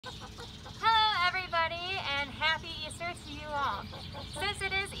Hello everybody and happy Easter to you all. Since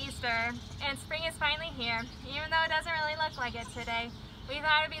it is Easter and spring is finally here, even though it doesn't really look like it today, we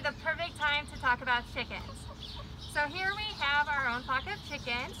thought it would be the perfect time to talk about chickens. So here we have our own flock of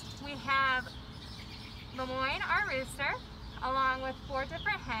chickens. We have Lemoyne, our rooster, along with 4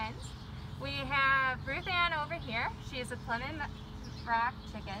 different hens. We have Ruth Ann over here. She is a Plymouth Rock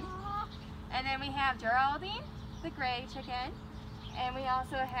chicken. And then we have Geraldine, the gray chicken. And we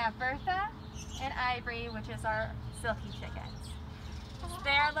also have Bertha and Ivory, which is our silky chickens.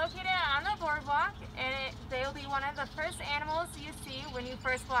 They are located on the boardwalk, and they'll be one of the first animals you see when you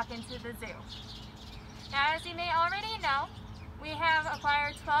first walk into the zoo. Now, as you may already know, we have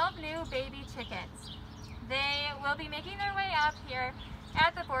acquired 12 new baby chickens. They will be making their way up here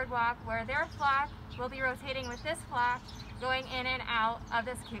at the boardwalk, where their flock will be rotating with this flock going in and out of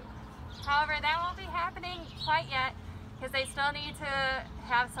this coop. However, that won't be happening quite yet, because they still need to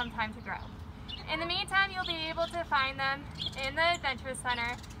have some time to grow. In the meantime, you'll be able to find them in the Adventure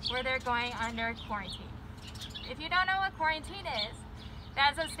Center where they're going under quarantine. If you don't know what quarantine is,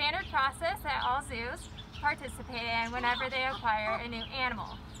 that's a standard process that all zoos participate in whenever they acquire a new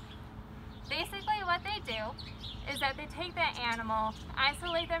animal. Basically what they do is that they take that animal,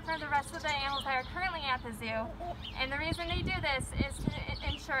 isolate them from the rest of the animals that are currently at the zoo, and the reason they do this is to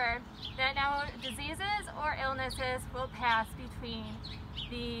ensure that no diseases or illnesses will pass between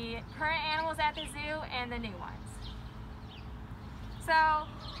the current animals at the zoo and the new ones. So,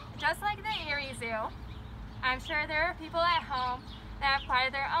 just like the Erie Zoo, I'm sure there are people at home that acquire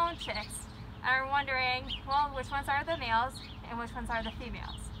their own chicks and are wondering, well, which ones are the males and which ones are the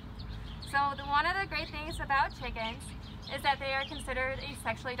females. So one of the great things about chickens is that they are considered a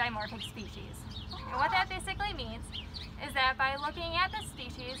sexually dimorphic species. And what that basically means is that by looking at the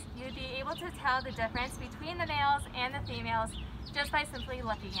species, you'd be able to tell the difference between the males and the females just by simply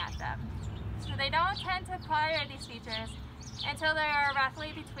looking at them. So they don't tend to acquire these features until they are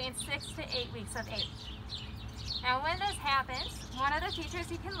roughly between 6 to 8 weeks of age. Now when this happens, one of the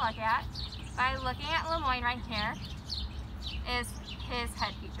features you can look at by looking at Lemoyne right here is his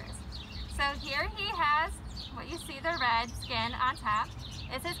head features. So here he has what you see, the red skin on top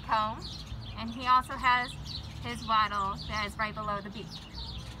is his comb, and he also has his wattle that is right below the beak.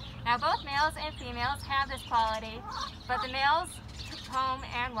 Now both males and females have this quality, but the male's comb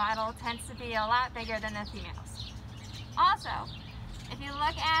and wattle tends to be a lot bigger than the females. Also, if you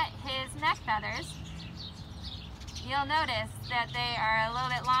look at his neck feathers, you'll notice that they are a little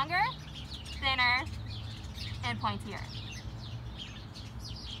bit longer, thinner, and pointier.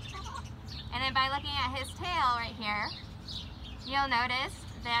 And then by looking at his tail right here, you'll notice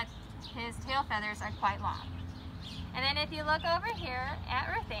that his tail feathers are quite long. And then if you look over here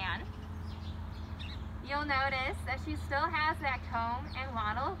at Ruth Ann, you'll notice that she still has that comb and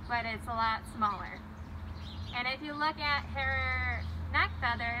wattle, but it's a lot smaller. And if you look at her neck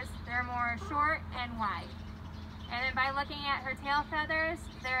feathers, they're more short and wide. And then by looking at her tail feathers,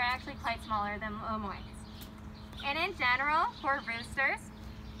 they're actually quite smaller than Lemoyne's. And in general, for roosters,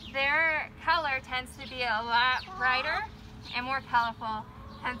 their color tends to be a lot brighter and more colorful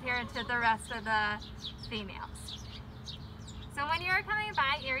compared to the rest of the females. So when you're coming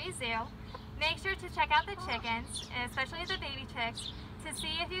by Erie Zoo, make sure to check out the chickens, and especially the baby chicks, to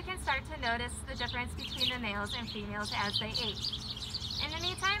see if you can start to notice the difference between the males and females as they age. In the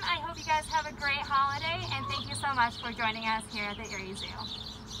meantime, I hope you guys have a great holiday, and thank you so much for joining us here at the Erie Zoo.